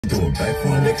Do it back for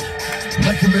a nigga.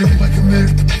 Make a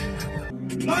minute.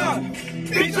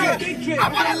 Big trip.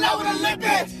 I'm on a low with a lip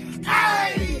bitch.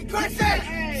 Hey, Christian,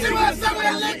 see what's up with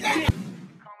a lip bitch.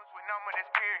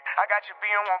 I got your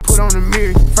B1 put on the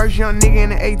mirror. First young nigga in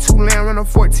the A2 land, run a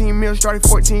 14 mil, started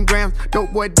 14 grams.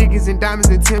 Dope boy diggies and diamonds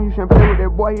and Tim. You shouldn't play with that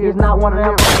boy, he is not one of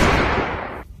them.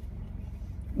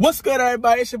 What's good,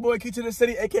 everybody? It's your boy Key to the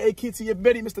City, aka Key to your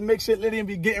Biddy, Mr. Make Shit Litty and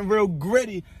be getting real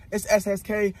gritty. It's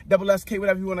SSK, double SK,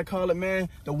 whatever you want to call it, man.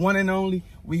 The one and only.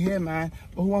 We here, man.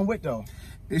 But who I'm with, though?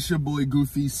 It's your boy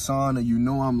Goofy Son, and you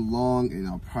know I'm long, and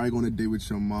I'm probably going to date with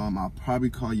your mom. I'll probably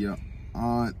call your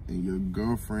aunt and your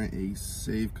girlfriend a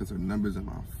safe because her number's in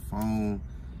my phone.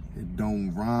 It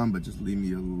don't rhyme, but just leave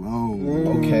me alone.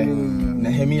 Okay.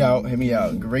 Now, hear me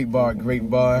out. Great bar.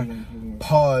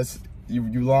 Pause.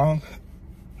 You long?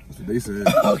 That's what they said.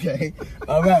 Okay.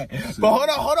 All right. But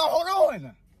hold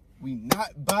on. We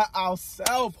not by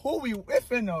ourselves. Who we with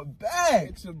in the bag?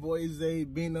 It's your boy Zay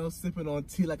Bino sipping on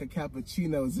tea like a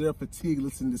cappuccino. Zero fatigue,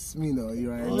 listen to Smino.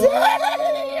 You right?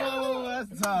 Oh,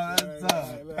 that's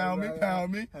tough.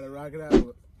 Pound me. Had to rock it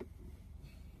out.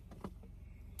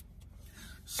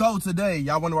 So today,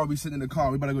 y'all wonder why we sitting in the car.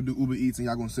 We better go do Uber Eats, and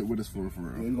y'all gonna sit with us for real.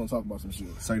 Yeah, we're gonna talk about some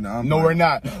shit. Say no, no, we're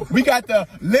not. We got the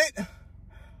lit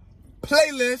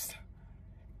playlist,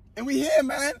 and we here,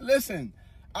 man. Listen,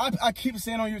 I keep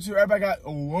saying on YouTube, everybody got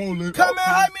lit. Come and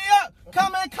hype me up.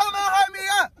 Come and hype me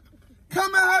up.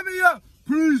 Come and hype me up.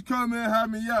 Please come and hype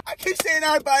me up. I keep saying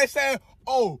everybody saying,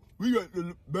 oh, we got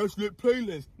the best lit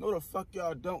playlist. No, the fuck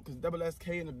y'all don't, because double SK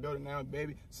in the building now,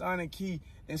 baby. Sign and Key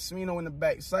and Smino in the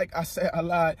back. Psych, I said I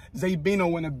lied. Zay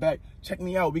Bino in the back. Check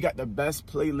me out. We got the best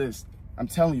playlist. I'm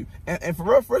telling you. And for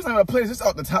real, first time I play this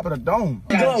out the top of the dome.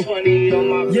 Yeah,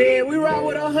 we ride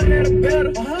with 100 or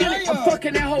better. I'm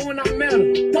fucking that hoe when I met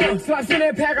her. So I send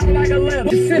that pack out like a letter.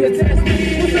 Just send a text.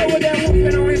 What's up with that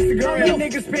woofing on Instagram?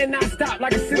 Niggas spin not stop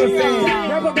like a silly fan.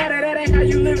 Rap about that ain't how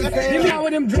you living, fam. You out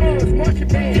with them drugs, marching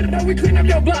band. No, we clean up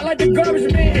your block like the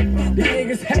garbage man. These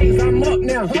niggas hate, I'm up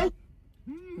now.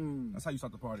 That's how you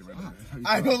start the party, right?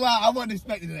 I ain't gonna lie, I wasn't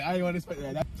expecting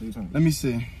that. Let me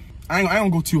see. I ain't gonna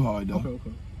go too hard though.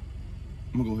 Okay.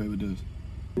 I'm gonna go ahead with this.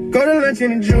 Go to lunch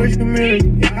in the Jewish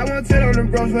community. I won't tell on the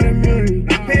bros for the immunity.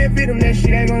 Paying fit them, that shit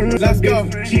ain't gonna lose. Let's go.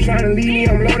 She tryna leave me,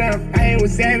 I'm low down. I ain't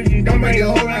with savages, don't bring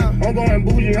the whole round. I'm going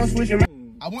bougie, I'm switching my...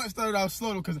 I want to start it out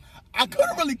slow though, because I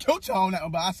couldn't really killed y'all on that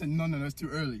one, but I said, no, that's too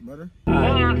early. Brother?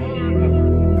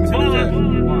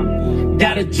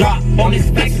 Gotta drop on his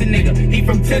face, a nigga. He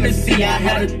from Tennessee, I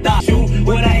had a thought. Shoot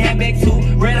with a handbag too.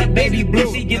 Red up baby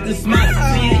blue, she get the smile.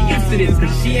 She ain't used to this,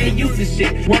 cause she ain't used to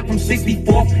shit. Work from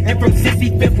 64th and from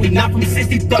 65th, we not from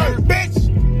 63rd, bitch!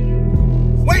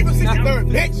 Wait from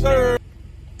 63rd, bitch!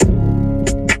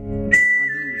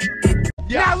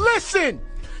 Now listen!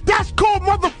 That's called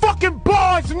motherfucking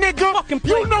bars, nigga!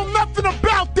 You know nothing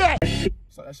about that!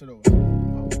 So that shit over.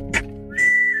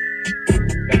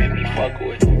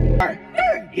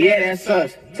 Yeah, that's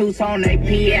us. Two-tone AP,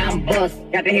 yeah, I'm bust.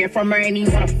 Got to hear from her, ain't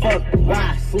even wanna fuck.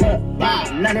 Why? Slut. Why?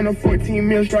 None of them 14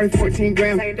 mil, started 14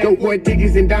 grams. Dope boy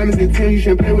diggies and diamonds and Tim. You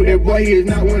shouldn't play with that boy, he is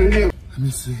not one of them. Let me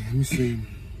see.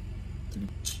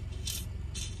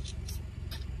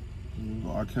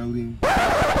 R. Kelly.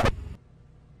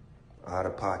 Out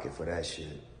of pocket for that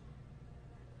shit.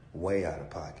 Way out of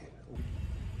pocket.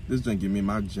 This drink give me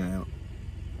my jam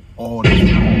all the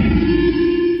time.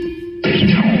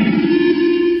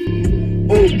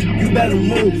 Ooh, you better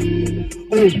move.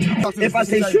 Ooh, if I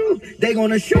say shoot, they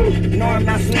gonna shoot. No, I'm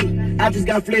not sweet. I just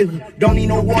got flavor. Don't need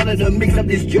no water to mix up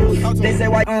this juice. They say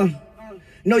why?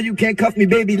 No, you can't cuff me,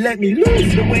 baby. Let me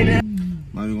loose. The way that.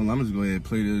 I'm just go ahead and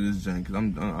play this drink because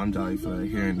I'm jolly for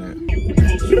hearing that.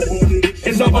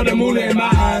 It's up on the moon in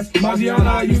my eyes.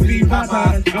 Margiana used to eat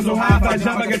Popeyes. I'm so high, if I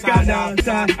jump, I get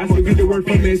skydive. I still get the word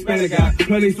from the Hispanic guy.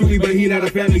 Plenty sweetie, but he not a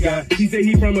family guy. He say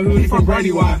he from a hood, he from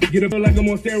Brady Y. Get up like I'm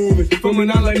on steroids. Filming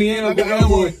out like me and like an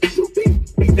Elroy.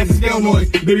 That's a scale noise.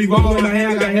 Baby ball in my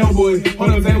hand, I got Hellboy. Hold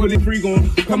up, with the freak on.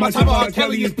 Cause my top of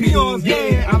Kelly is peons.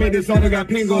 Yeah, I made this song, I got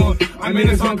pink on. I made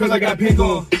this song cause I got pink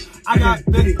on. I got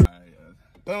this.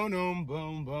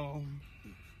 Boom.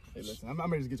 Hey, listen,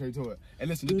 I'm ready to get straight to it. Hey,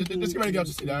 listen, let's get ready to get out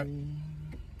your seat, all right?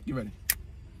 Get ready.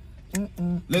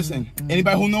 Listen,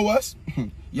 anybody who know us,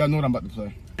 y'all know what I'm about to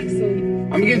play.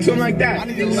 I'm getting to him like that. I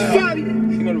need to get loud. You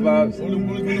know the vibes.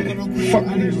 Fuck.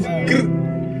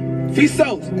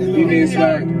 Fisos. You need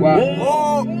swag.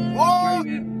 Wow.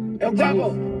 El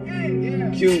Bravo.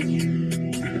 Q.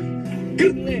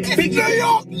 Big New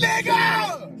York,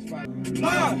 nigga!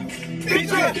 Big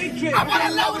trip. I'm on a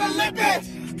low with a lip bitch.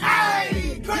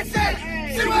 Hey, Christian,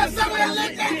 see what's up with a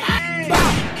lip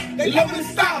bitch. They loving the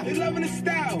style. They loving the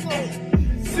style.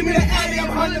 Send me the Addy, I'm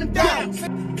hunting them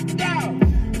down.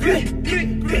 Grip,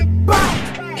 grip, grip,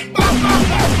 bow. Bow, bow,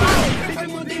 bow, bow.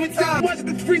 Watch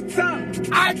the free time.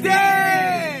 I did.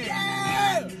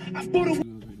 Yeah. I bought a.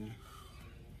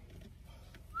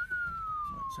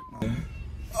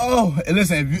 Oh, and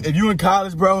listen, if you in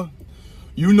college, bro,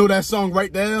 you know that song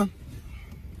right there.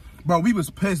 Bro, we was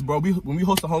pissed, bro. When we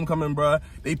hosted homecoming, bro,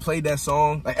 they played that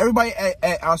song. Like, everybody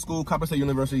at our school, Coppin State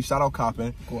University, shout out Coppin.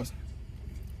 Of course.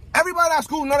 Everybody at our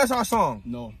school know that's our song.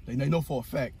 No, they know for a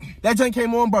fact. That joint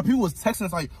came on, bro. People was texting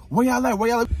us like, where y'all at? Where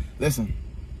y'all at? Listen,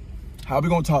 how we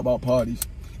gonna talk about parties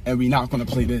and we not gonna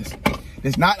play this?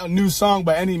 It's not a new song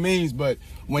by any means, but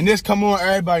when this come on,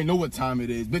 everybody know what time it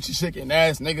is. Bitches shaking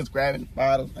ass, niggas grabbing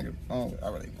bottles. Niggas, oh, I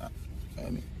really not. I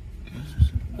mean,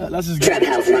 let's just get it.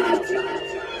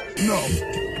 No.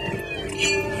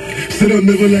 Sit up,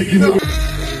 never like you know.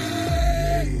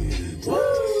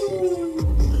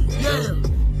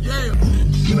 Yeah.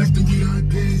 She like the way I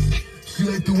dance. She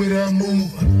like the way that I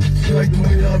move. She like the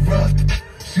way that I rock.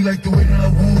 She like the way that I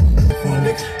woo.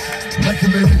 Like a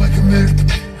man, like a man.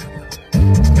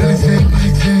 Billie Jean,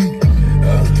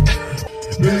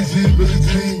 Billie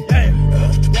Jean.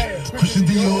 Christian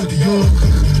Dior, Dior.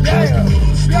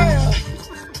 Yeah.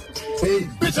 Hey,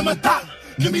 bitch, I'm a thot.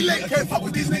 Give me leg, can't fuck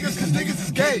with these niggas cause niggas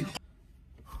is gay.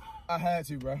 I had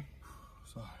to, bro.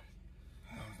 Sorry.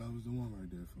 That was the one right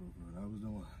there, bro. That was the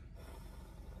one.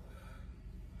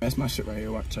 That's my shit right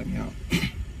here. Watch, check me out.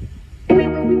 I'm a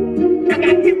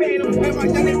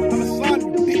slime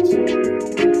bitch.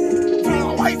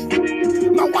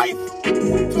 My wife.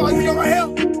 So I think I'm right here.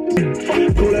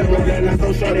 Pull that roll that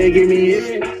so short they give me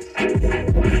it.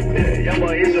 Young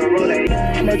boy, it's a roll.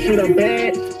 I'ma shoot a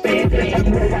bad.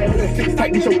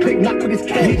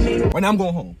 Right now I'm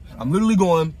going home. I'm literally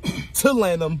going to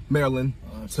Lanham, Maryland,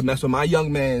 to mess with my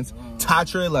young man's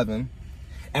Tatra 11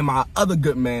 and my other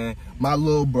good man, my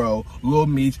little bro, Lil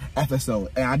Meech, FSO.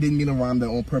 And I didn't mean to rhyme that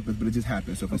on purpose, but it just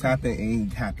happened. So if it's happened, it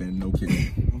ain't happened. No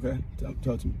kidding. Okay?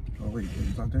 Talk to me. Oh, wait.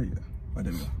 It's not there yet. Oh,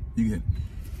 there we go. You get it.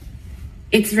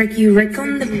 It's Rick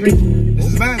on the beat. This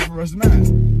is mine for us. It's mine.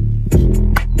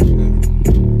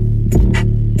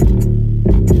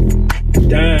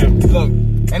 Damn. Look,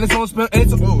 and it's on Spin.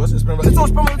 It's on Spin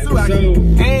too, actually.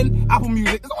 And Apple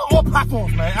Music. It's on all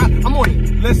platforms, man. I'm on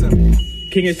it. Listen.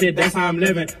 King of shit, that's how I'm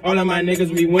living. All of my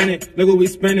niggas, we winning. Look what we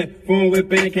spinning. Phone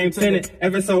whipping, it came tenant.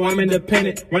 Ever so I'm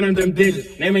independent. Running them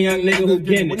digits. Name a young nigga who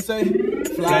getting What you it. say?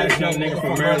 Flash young nigga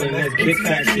from Maryland, that's big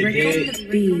fat shit, yeah.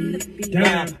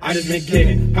 Damn, I just been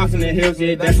kicking. House in the hills,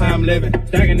 yeah, that's how I'm living.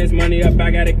 Stacking this money up,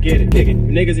 I gotta get it. Kicking.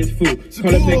 Niggas is food.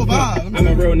 Call it big pump. I'm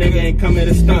a real nigga, ain't coming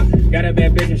to stunt. Got a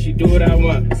bad bitch and she do what I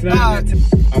want. I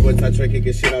would touch her,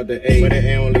 kicking shit out the A. But it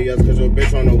ain't only us, cause your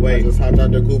bitch on the way. Just hopped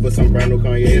out the coupe with some brand new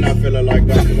Kanye. And I feeling like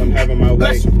God, cause I'm having my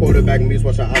way. Quarterback meets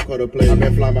watch I call the play. I've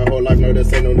been flying my whole life, no,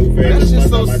 this ain't no new phase. That shit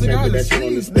so my sick, tank, I put that just shit on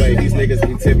seen display. These niggas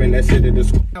be tipping that shit at the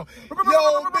school.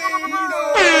 Yo,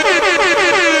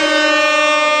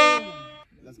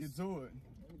 let's get to it.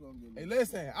 Hey,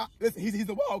 listen, he's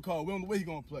a wild card. We don't know where he's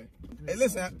gonna play. Hey,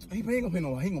 listen, he ain't gonna play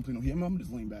no. He ain't gonna play no. I'm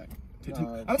just lean back.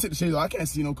 I'm gonna take the shades off. I can't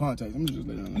see no context. I'm just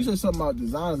lay down. You said something about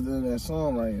designers in that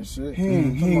song, right? And shit. He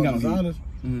ain't got no designers.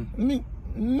 Let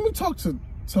me talk to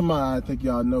somebody I think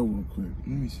y'all know real quick. Let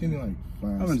me see. Give me like 5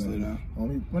 I'm gonna just lay seconds.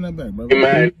 down. Run that back, bro.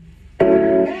 Man.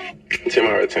 To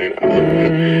my retainer. I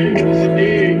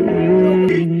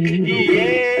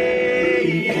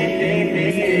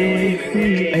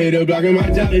hit the block of my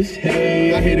jealous.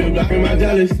 Hey, I hit the block of my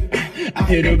jealous. I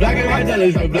hit the block of my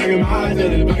jealous. The block of my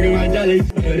jealous. Block of my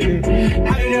jealous.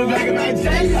 I hit the block of my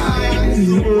jealous.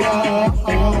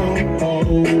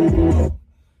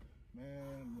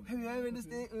 Have you ever this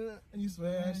thing? And you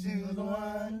swear she was the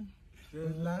one.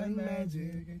 Just like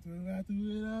magic.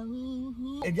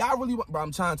 If y'all really, bro,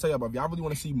 I'm trying to tell y'all, bro. If y'all really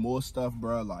want to see more stuff,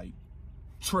 bro, like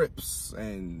trips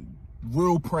and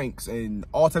real pranks and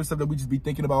all types of stuff that we just be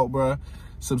thinking about, bro,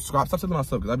 subscribe. Stop telling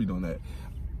myself because I be doing that.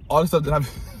 All the stuff that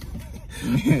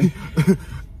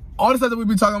all the stuff that we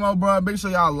be talking about, bro. Make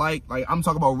sure y'all like. I'm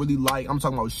talking about really like. I'm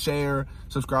talking about share,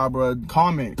 subscribe, bro.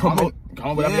 Comment, promote.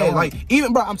 Yeah, like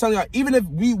even, bro. I'm telling y'all, even if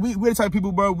we're the type of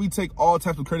people, bro, we take all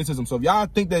types of criticism. So if y'all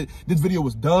think that this video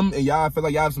was dumb and y'all feel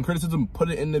like y'all have some criticism, put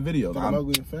it in the video. I'm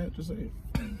ugly and fat. Just say it.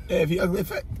 Yeah, if you ugly and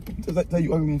fat, just like tell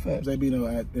you ugly and fat. They be at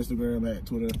Instagram, at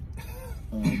Twitter.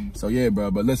 So yeah, bro.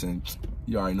 But listen,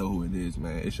 you already know who it is,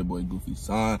 man. It's your boy Goofy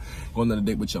Son. Going on a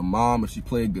date with your mom. If she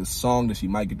play a good song, then she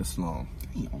might get the slong.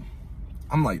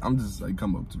 I'm just like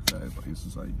come up too fast. Like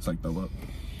it's like throw up.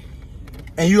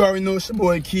 And you already know it's your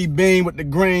boy Key Bean with the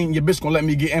green. Your bitch gonna let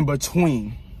me get in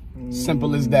between.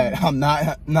 Simple as that. I'm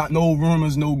not no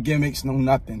rumors, no gimmicks, no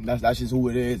nothing. That's just who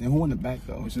it is. And who in the back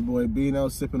though? It's your boy Bino,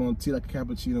 sipping on tea like a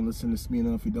cappuccino. Listen to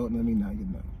Smino. If you don't know me, now you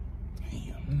know.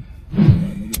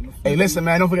 Damn. Hey, listen,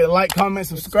 man. Don't forget to like, comment,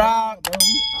 subscribe.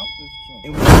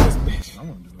 And we out this bitch. I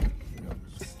want to do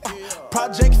it.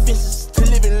 Project fences to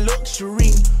live in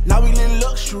luxury. Now we live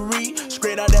luxury.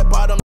 Straight out that bottom.